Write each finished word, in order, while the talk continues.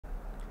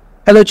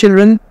Hello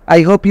children,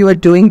 I hope you are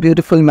doing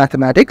beautiful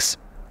mathematics.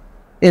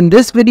 In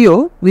this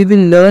video, we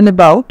will learn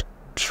about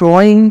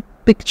drawing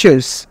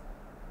pictures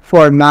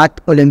for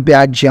Math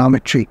Olympiad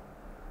geometry.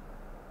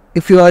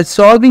 If you are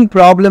solving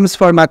problems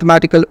for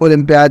Mathematical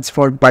Olympiads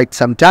for quite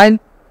some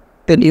time,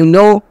 then you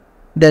know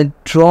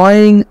that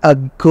drawing a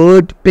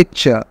good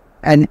picture,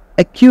 an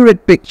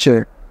accurate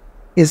picture,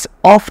 is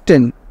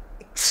often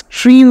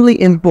extremely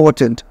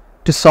important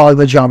to solve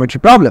a geometry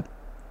problem.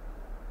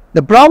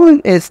 The problem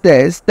is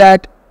this,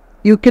 that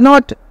you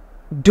cannot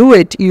do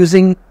it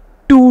using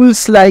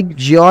tools like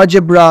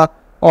GeoGebra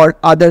or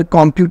other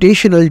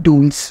computational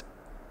tools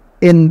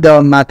in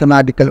the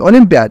Mathematical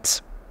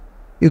Olympiads.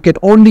 You can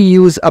only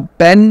use a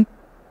pen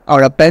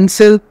or a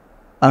pencil,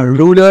 a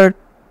ruler,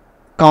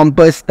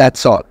 compass,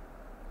 that's all.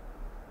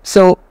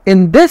 So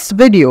in this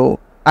video,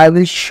 I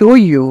will show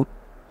you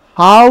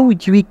how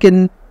we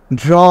can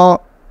draw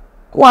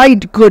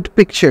quite good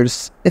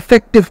pictures,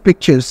 effective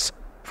pictures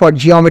for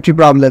geometry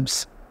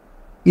problems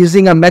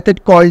using a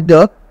method called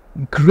the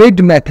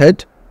grid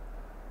method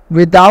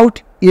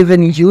without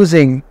even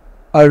using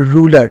a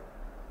ruler.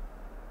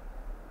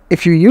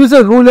 If you use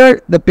a ruler,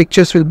 the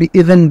pictures will be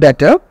even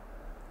better,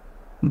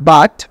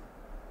 but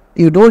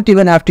you don't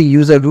even have to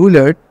use a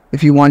ruler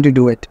if you want to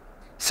do it.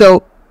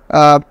 So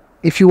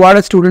if you are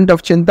a student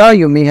of Cheenta,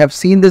 you may have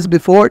seen this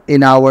before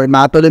in our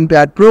Math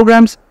Olympiad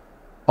programs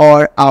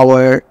or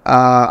our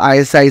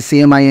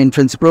ISI-CMI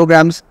entrance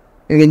programs.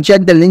 You can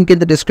check the link in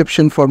the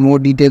description for more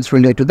details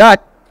related to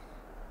that.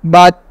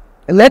 But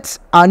let's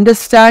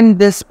understand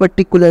this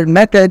particular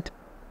method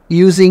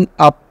using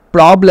a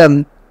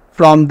problem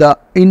from the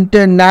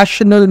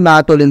International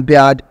Math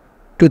Olympiad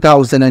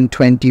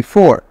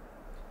 2024.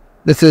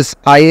 This is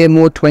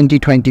IMO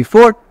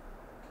 2024.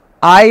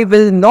 I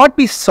will not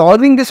be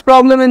solving this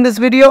problem in this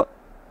video.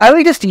 I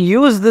will just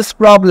use this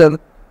problem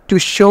to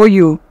show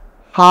you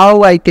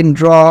how I can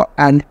draw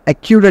an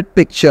accurate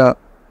picture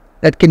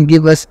that can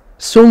give us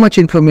so much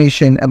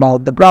information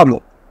about the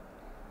problem.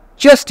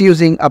 Just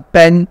using a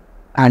pen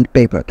and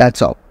paper,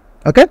 that's all.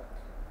 Okay?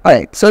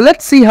 Alright, so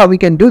let's see how we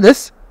can do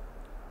this.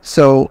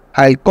 So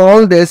I'll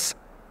call this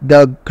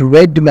the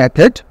grid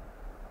method.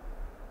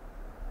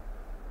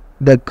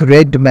 The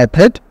grid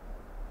method.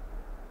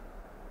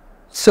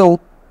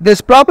 So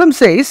this problem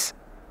says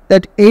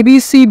that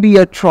ABC be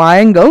a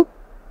triangle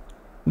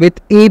with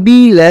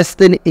AB less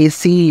than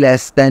AC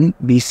less than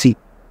BC.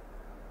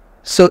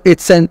 So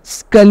it's a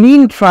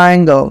scalene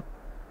triangle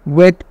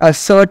with a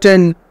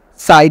certain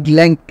side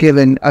length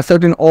given, a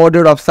certain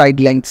order of side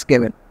lengths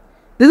given.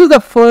 This is the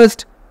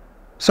first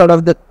sort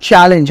of the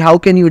challenge. How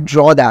can you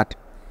draw that?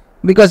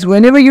 Because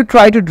whenever you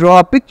try to draw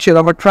a picture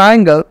of a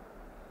triangle,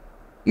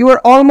 you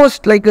are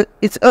almost like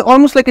it's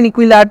almost like an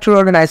equilateral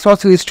or an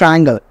isosceles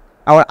triangle.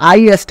 Our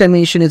eye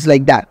estimation is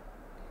like that.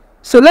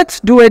 So let's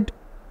do it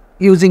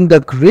using the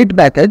grid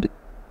method.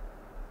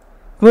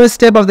 First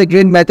step of the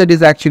grid method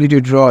is actually to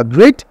draw a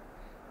grid.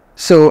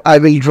 So I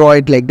will draw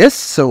it like this.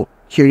 So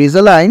here is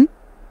a line.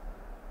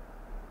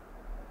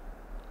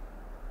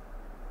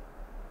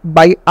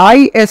 By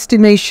eye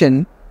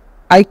estimation,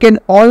 I can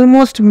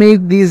almost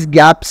make these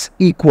gaps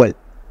equal.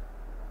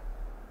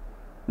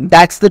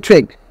 That's the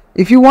trick.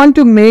 If you want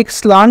to make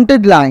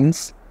slanted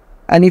lines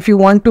and if you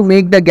want to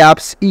make the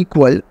gaps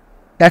equal,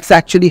 that's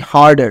actually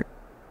harder.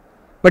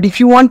 But if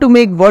you want to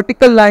make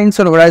vertical lines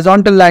or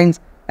horizontal lines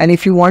and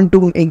if you want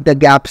to make the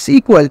gaps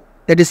equal,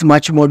 that is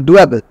much more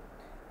doable.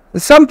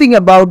 There's something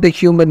about the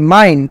human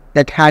mind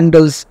that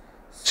handles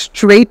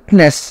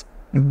straightness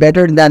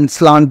better than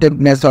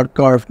slantedness or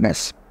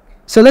curvedness.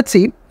 So let's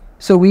see.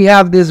 So we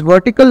have these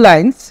vertical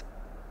lines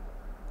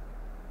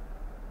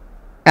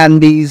and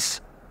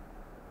these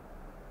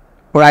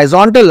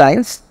horizontal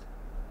lines,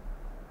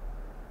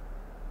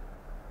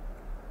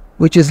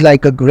 which is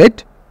like a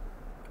grid,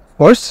 of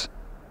course.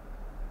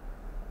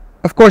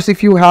 Of course,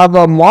 if you have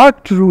a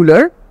marked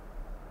ruler,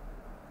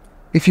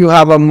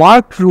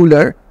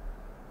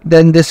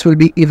 then this will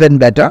be even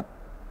better.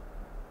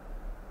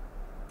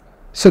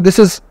 So this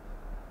is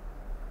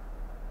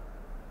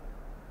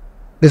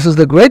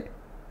the grid,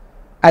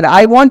 and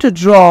I want to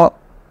draw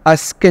a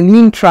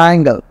scalene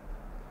triangle.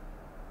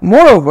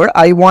 Moreover,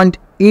 I want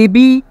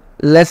AB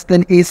less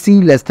than AC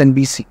less than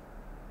BC.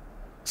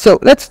 So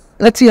let's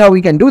see how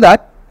we can do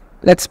that.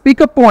 Let's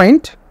pick a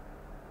point.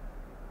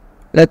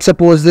 Let's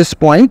suppose this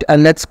point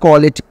and let's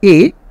call it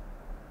A.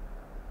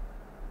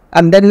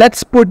 And then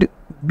let's put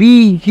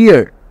B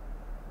here.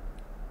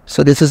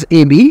 So this is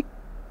AB.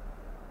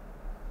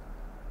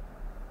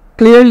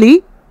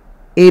 Clearly,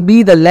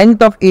 AB, the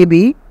length of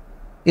AB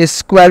is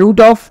square root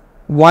of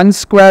 1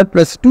 square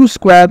plus 2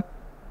 square,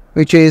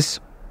 which is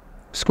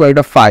square root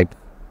of 5.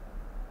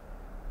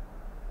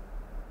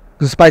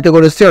 This is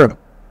Pythagoras theorem.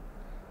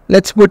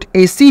 Let's put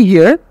AC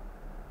here.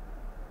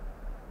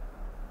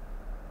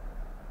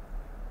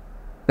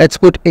 Let's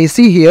put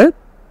AC here.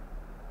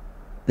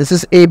 This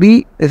is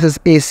AB, this is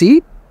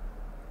AC.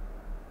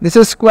 This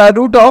is square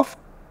root of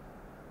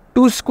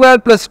 2 square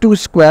plus 2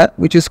 square,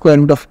 which is square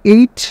root of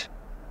 8.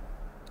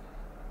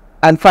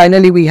 And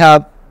finally we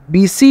have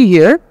BC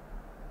here.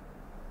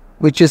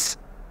 which is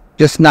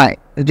just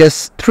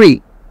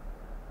 3.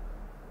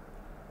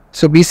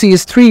 So BC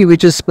is 3,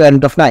 which is square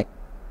root of 9.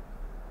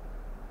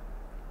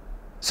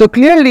 So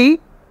clearly,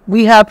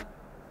 we have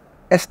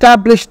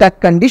established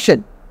that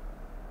condition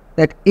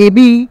that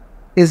AB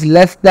is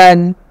less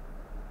than,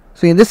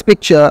 so in this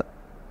picture,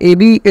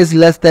 AB is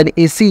less than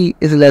AC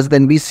is less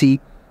than BC,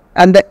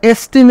 and the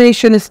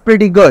estimation is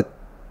pretty good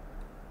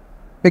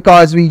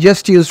because we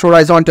just used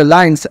horizontal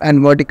lines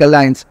and vertical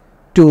lines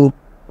to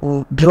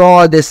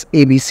draw this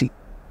ABC,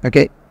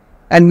 okay?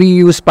 And we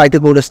use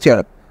Pythagoras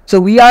theorem. So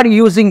we are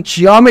using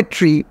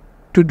geometry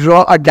to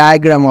draw a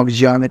diagram of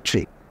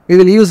geometry. We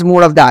will use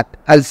more of that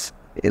as,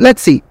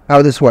 let's see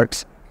how this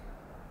works.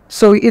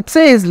 So it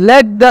says,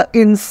 let the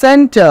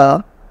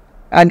incenter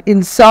and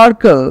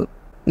encircle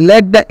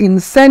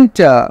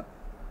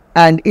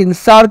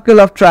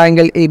of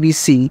triangle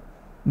ABC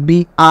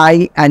be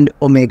I and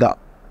omega.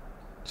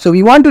 So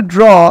we want to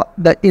draw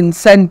the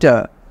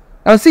incenter.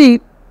 Now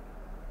see,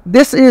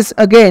 this is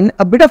again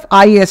a bit of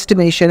eye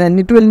estimation, and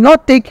it will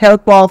not take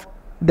help of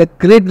the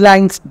grid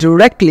lines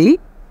directly,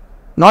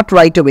 not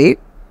right away,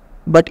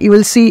 but you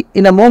will see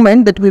in a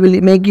moment that we will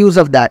make use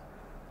of that.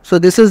 So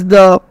this is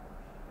the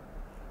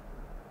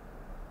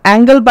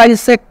angle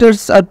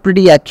bisectors are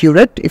pretty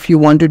accurate if you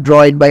want to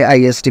draw it by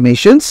eye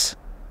estimations,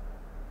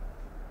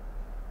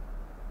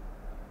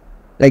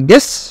 like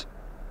this.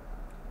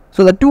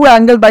 So the two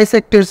angle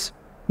bisectors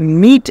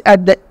meet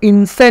at the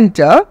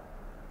incenter,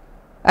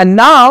 and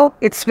now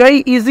it's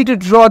very easy to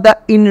draw the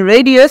in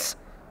radius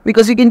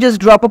because you can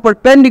just drop a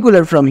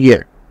perpendicular from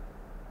here,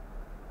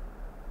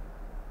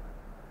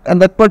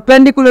 and the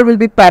perpendicular will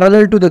be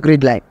parallel to the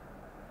grid line,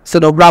 so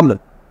no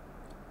problem.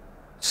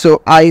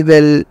 So I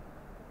will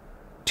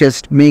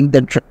just make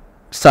the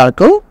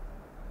circle,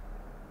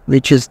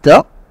 which is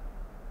the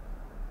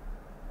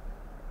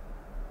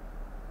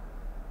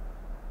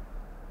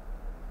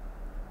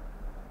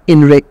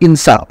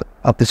inside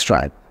of this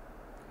triangle.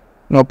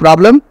 No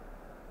problem.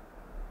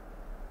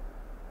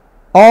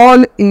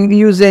 All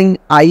using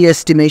eye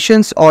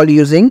estimations, all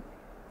using,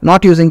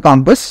 not using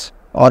compass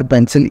or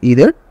pencil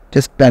either,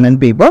 just pen and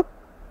paper.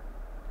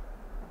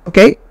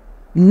 Okay,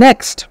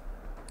 next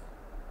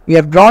we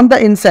have drawn the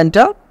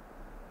incenter,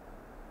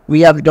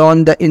 we have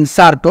drawn the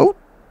incircle.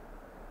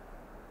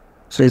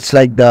 So it's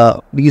like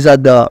these are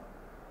the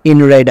in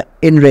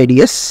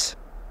radius,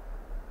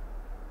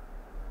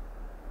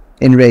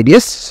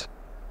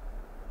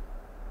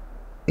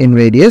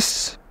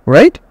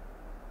 right?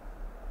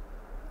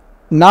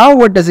 Now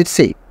what does it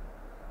say?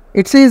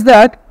 It says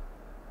that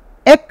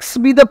X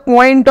be the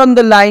point on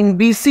the line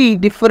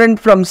BC different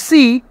from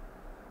C,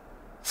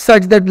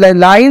 such that the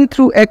line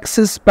through X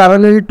is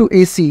parallel to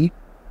AC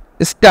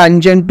is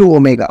tangent to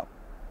omega.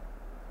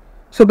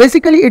 So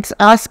basically it's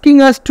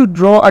asking us to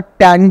draw a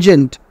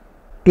tangent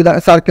to the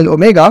circle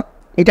omega.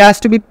 It has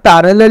to be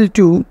parallel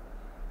to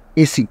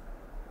AC.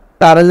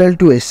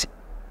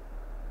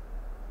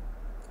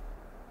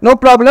 No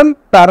problem,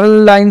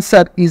 parallel lines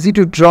are easy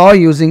to draw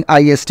using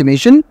eye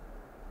estimation.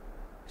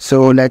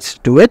 So let's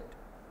do it.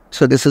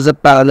 So this is a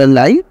parallel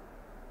line,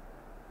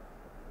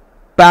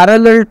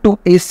 parallel to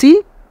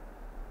AC,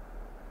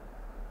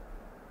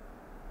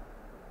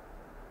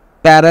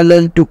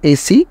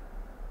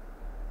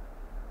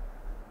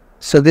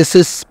 So this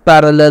is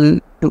parallel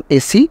to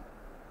AC,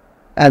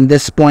 and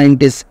this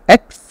point is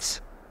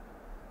X,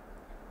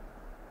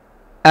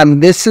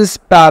 and this is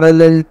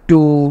parallel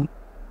to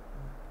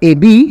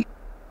AB,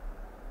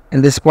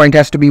 and this point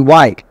has to be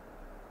Y.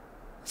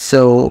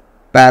 So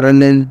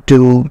parallel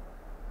to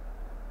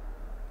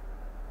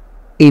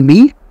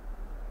AB,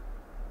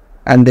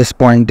 and this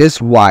point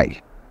is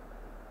Y.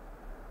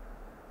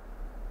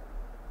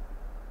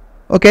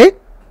 Okay.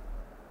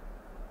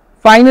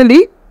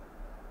 Finally,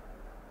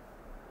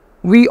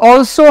 we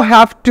also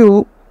have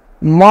to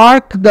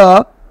mark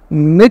the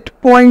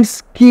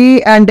midpoints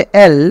K and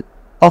L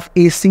of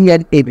AC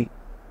and AB.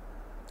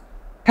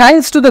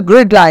 Thanks to the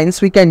grid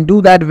lines, we can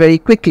do that very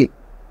quickly.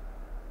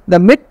 The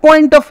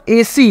midpoint of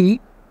AC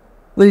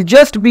will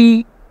just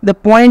be the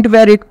point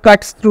where it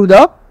cuts through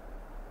the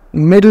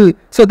middle.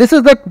 So this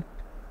is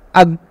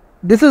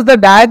the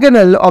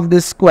diagonal of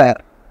this square.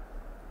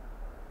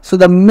 So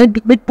the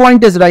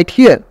midpoint is right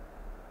here.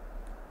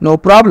 No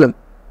problem.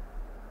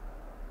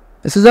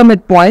 This is a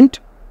midpoint,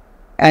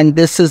 and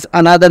this is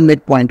another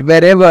midpoint.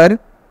 Wherever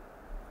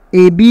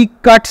AB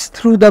cuts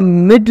through the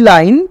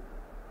midline,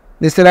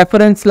 this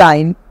reference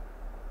line,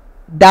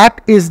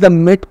 that is the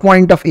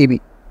midpoint of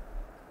AB.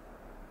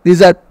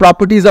 These are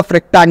properties of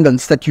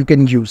rectangles that you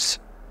can use.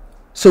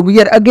 So we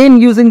are again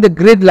using the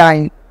grid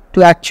line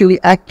to actually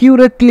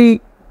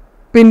accurately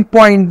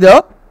pinpoint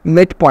the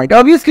midpoint.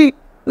 Obviously,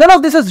 none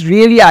of this is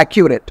really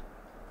accurate,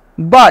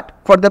 but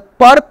for the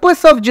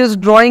purpose of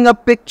just drawing a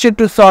picture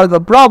to solve a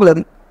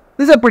problem,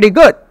 these are pretty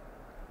good.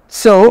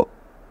 So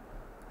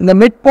the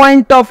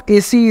midpoint of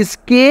AC is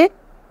K,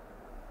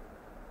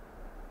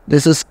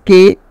 this is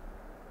K,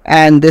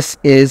 and this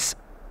is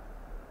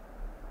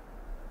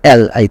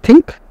L, I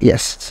think.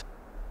 Yes.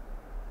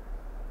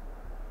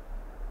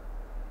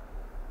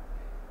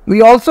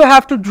 We also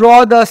have to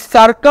draw the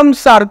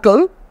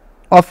circumcircle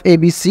of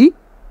ABC.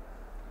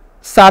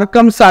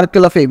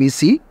 Circumcircle of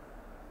ABC,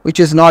 which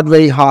is not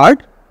very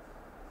hard.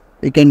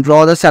 We can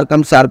draw the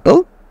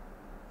circumcircle.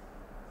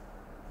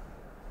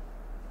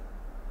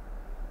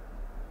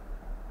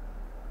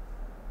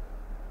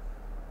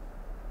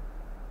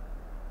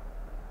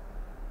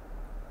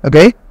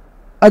 Okay.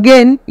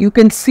 Again, you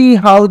can see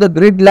how the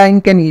grid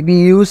line can be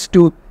used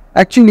to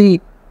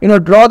actually,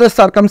 draw the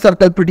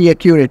circumcircle pretty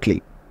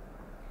accurately.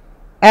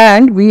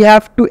 And we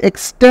have to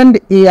extend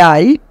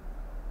AI.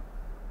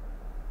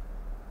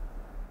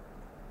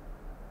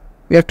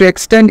 We have to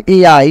extend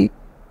AI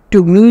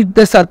to meet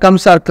the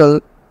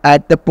circumcircle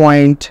at the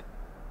point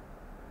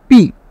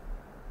P.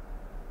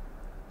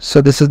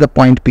 So this is the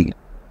point P.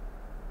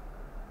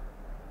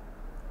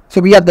 So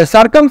we have the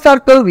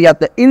circumcircle, we have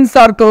the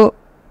incircle,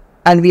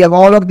 and we have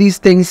all of these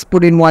things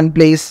put in one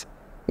place,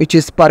 which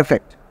is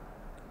perfect.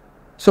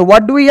 So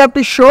what do we have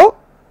to show?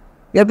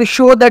 We have to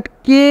show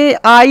that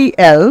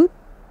KIL,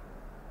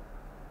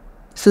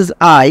 this is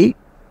I,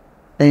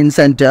 the in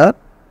center,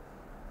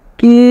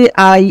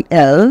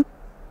 KIL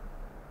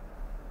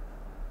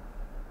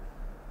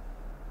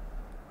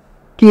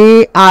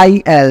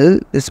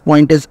this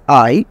point is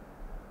I,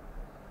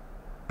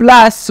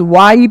 plus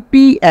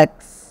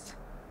YPX.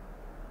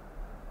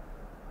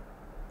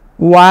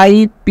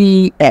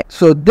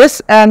 So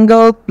this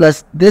angle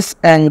plus this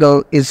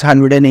angle is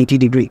 180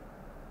 degree.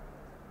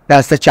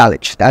 That's the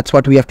challenge. That's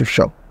what we have to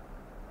show.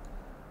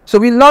 So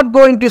we'll not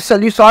go into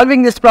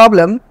solving this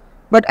problem,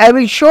 but I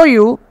will show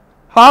you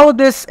how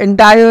this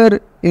entire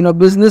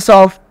business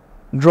of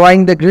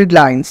drawing the grid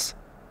lines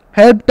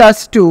helped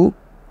us to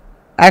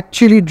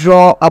actually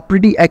draw a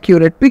pretty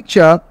accurate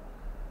picture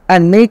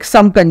and make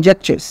some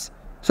conjectures.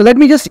 So let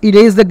me just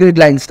erase the grid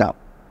lines now,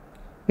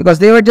 because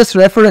they were just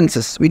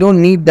references. We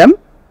don't need them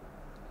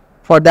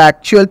for the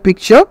actual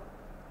picture.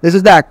 This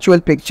is the actual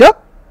picture.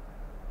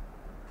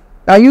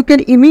 Now you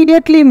can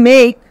immediately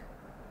make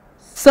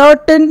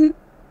certain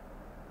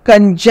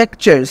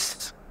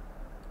conjectures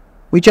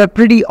which are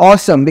pretty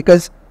awesome,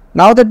 because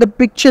now that the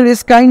picture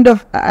is kind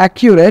of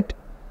accurate,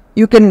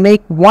 you can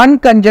make one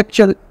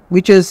conjecture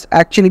which is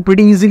actually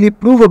pretty easily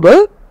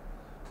provable.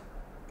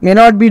 May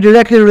not be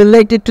directly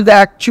related to the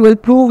actual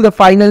proof, the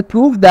final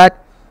proof,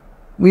 that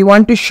we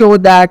want to show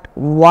that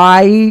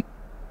YPX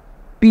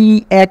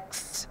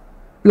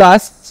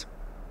plus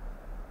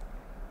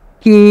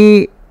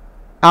KIL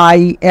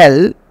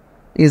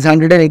is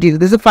 180.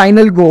 This is a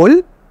final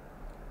goal,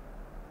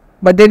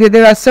 but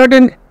there are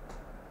certain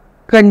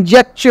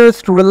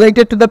conjectures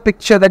related to the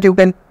picture that you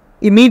can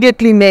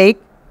immediately make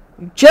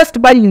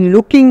just by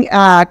looking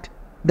at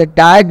the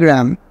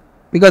diagram,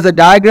 because the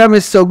diagram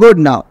is so good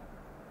now.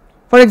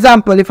 For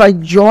example, if I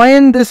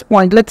join this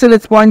point, let's say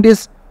this point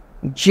is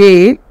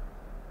J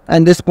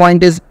and this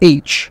point is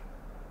H.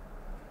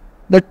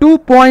 The 2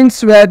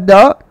 points where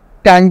the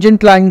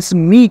tangent lines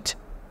meet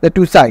the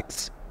two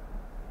sides.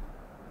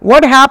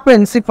 What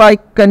happens if I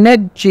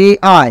connect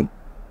JI?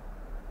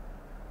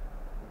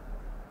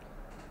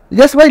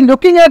 Just by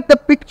looking at the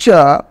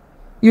picture,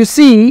 you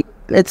see,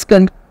 let's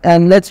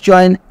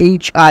join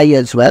HI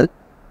as well.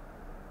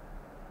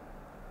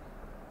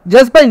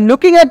 Just by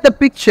looking at the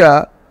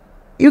picture,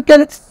 you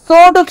can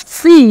sort of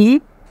see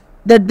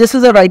that this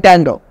is a right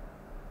angle.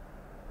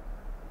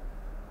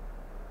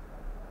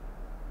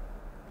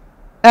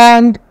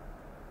 And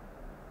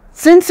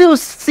since you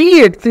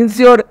see it, since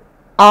your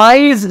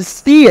eyes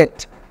see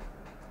it,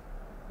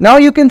 now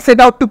you can set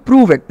out to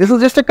prove it. This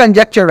is just a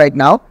conjecture right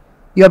now.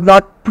 You have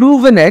not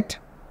proven it.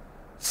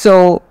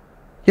 So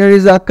here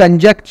is a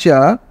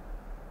conjecture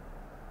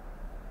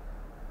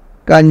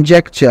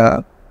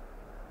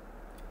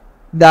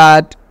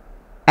that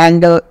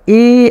angle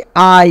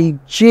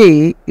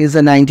AIJ is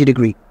a 90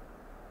 degree.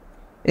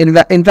 In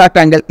fact,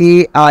 angle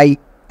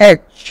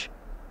AIH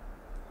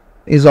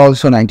is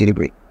also 90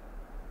 degree.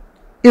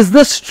 Is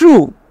this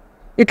true?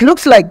 It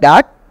looks like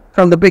that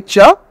from the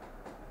picture.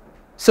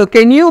 So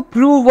can you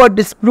prove or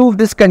disprove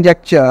this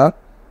conjecture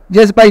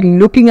just by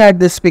looking at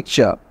this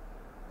picture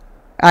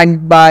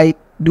and by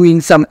doing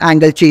some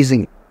angle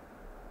chasing?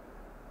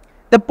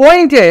 The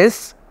point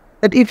is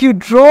that if you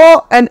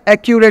draw an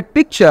accurate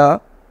picture,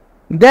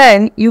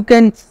 then you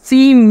can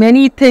see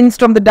many things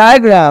from the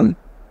diagram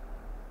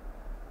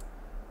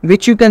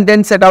which you can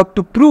then set out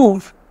to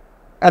prove,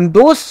 and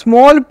those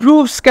small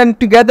proofs can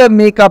together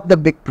make up the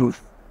big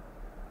proof.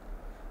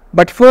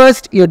 But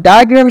first, your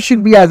diagram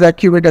should be as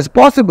accurate as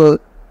possible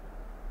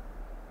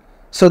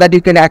so that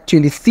you can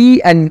actually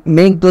see and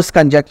make those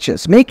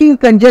conjectures. Making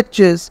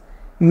conjectures,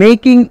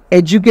 making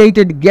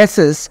educated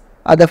guesses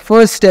are the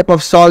first step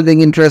of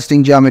solving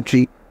interesting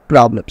geometry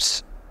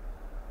problems.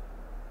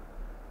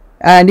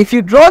 And if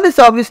you draw this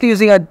obviously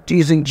using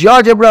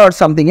GeoGebra or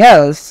something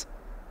else,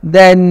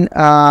 then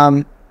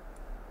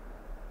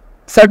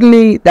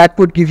certainly that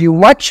would give you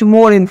much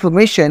more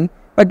information,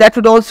 but that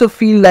would also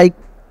feel like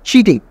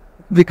cheating,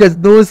 because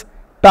those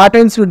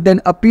patterns would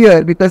then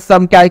appear because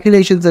some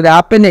calculations are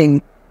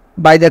happening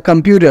by the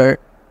computer,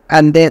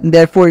 and then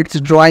therefore it's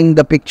drawing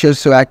the picture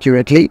so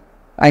accurately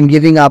and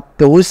giving up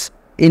those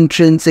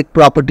intrinsic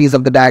properties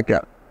of the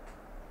diagram.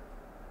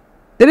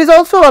 There is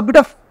also a bit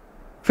of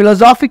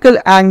philosophical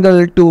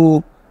angle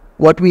to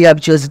what we have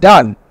just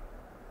done.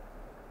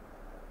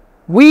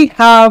 We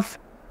have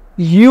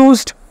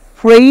used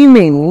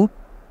framing,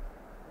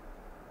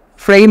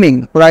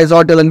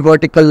 horizontal and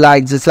vertical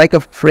lines. It's like a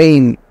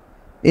frame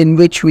in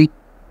which we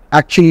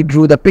actually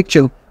drew the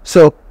picture.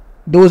 So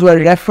those were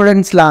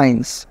reference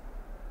lines.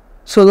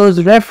 So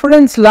those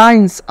reference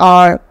lines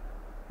are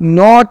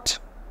not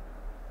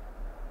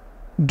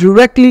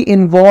directly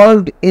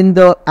involved in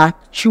the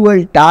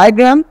actual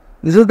diagram.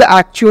 This is the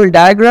actual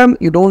diagram.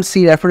 You don't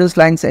see reference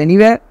lines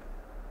anywhere.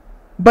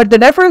 But the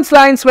reference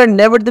lines were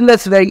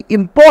nevertheless very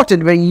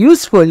important, very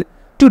useful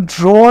to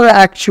draw the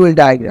actual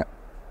diagram.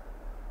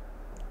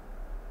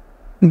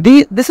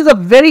 This is a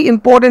very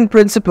important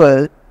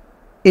principle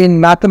in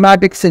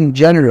mathematics in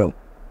general.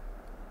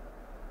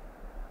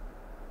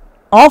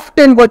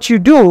 Often what you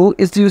do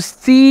is you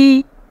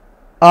see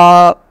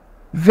a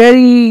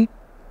very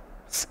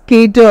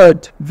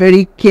scattered,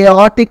 very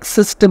chaotic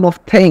system of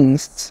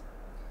things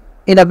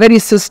in a very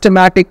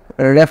systematic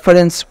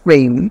reference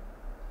frame.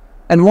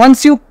 And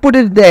once you put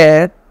it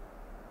there,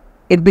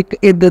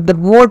 the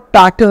more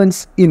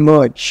patterns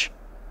emerge.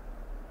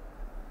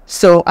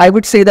 So I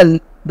would say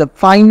the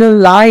final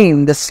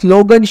line, the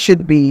slogan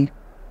should be,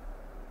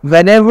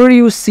 whenever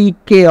you see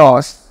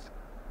chaos,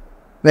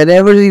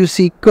 whenever you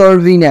see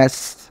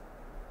curviness,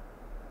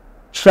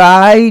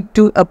 try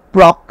to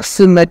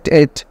approximate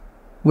it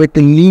with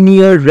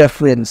linear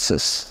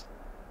references.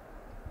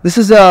 This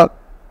is a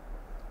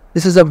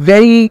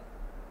very,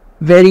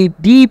 very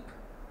deep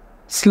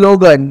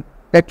slogan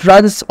that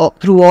runs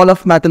through all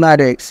of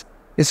mathematics.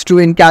 It's true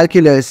in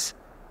calculus,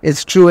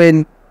 it's true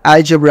in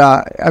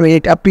algebra. I mean,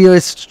 it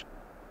appears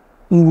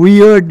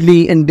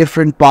weirdly in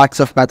different parts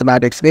of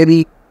mathematics.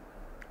 Maybe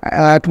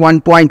at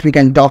one point we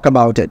can talk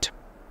about it.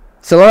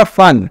 It's a lot of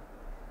fun.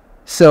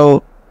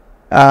 So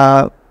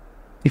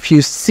if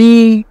you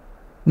see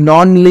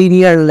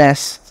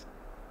non-linearness,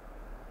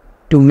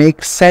 to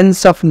make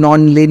sense of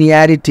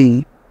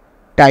non-linearity,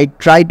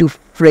 try to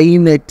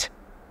frame it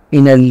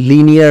in a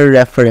linear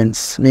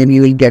reference. Maybe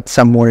you will get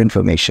some more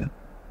information.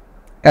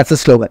 That's the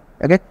slogan.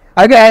 Okay,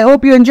 I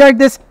hope you enjoyed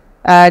this,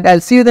 and I'll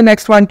see you in the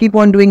next one. Keep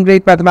on doing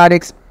great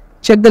mathematics.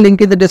 Check the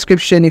link in the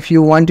description if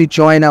you want to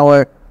join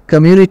our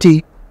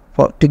community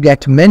to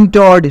get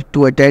mentored,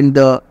 to attend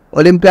the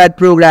Olympiad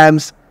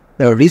programs,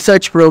 the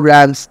research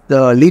programs,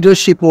 the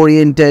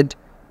leadership-oriented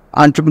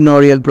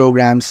entrepreneurial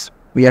programs.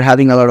 We are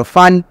having a lot of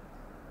fun.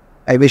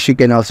 I wish you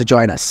can also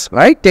join us. All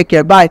right, take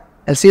care. Bye.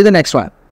 I'll see you in the next one.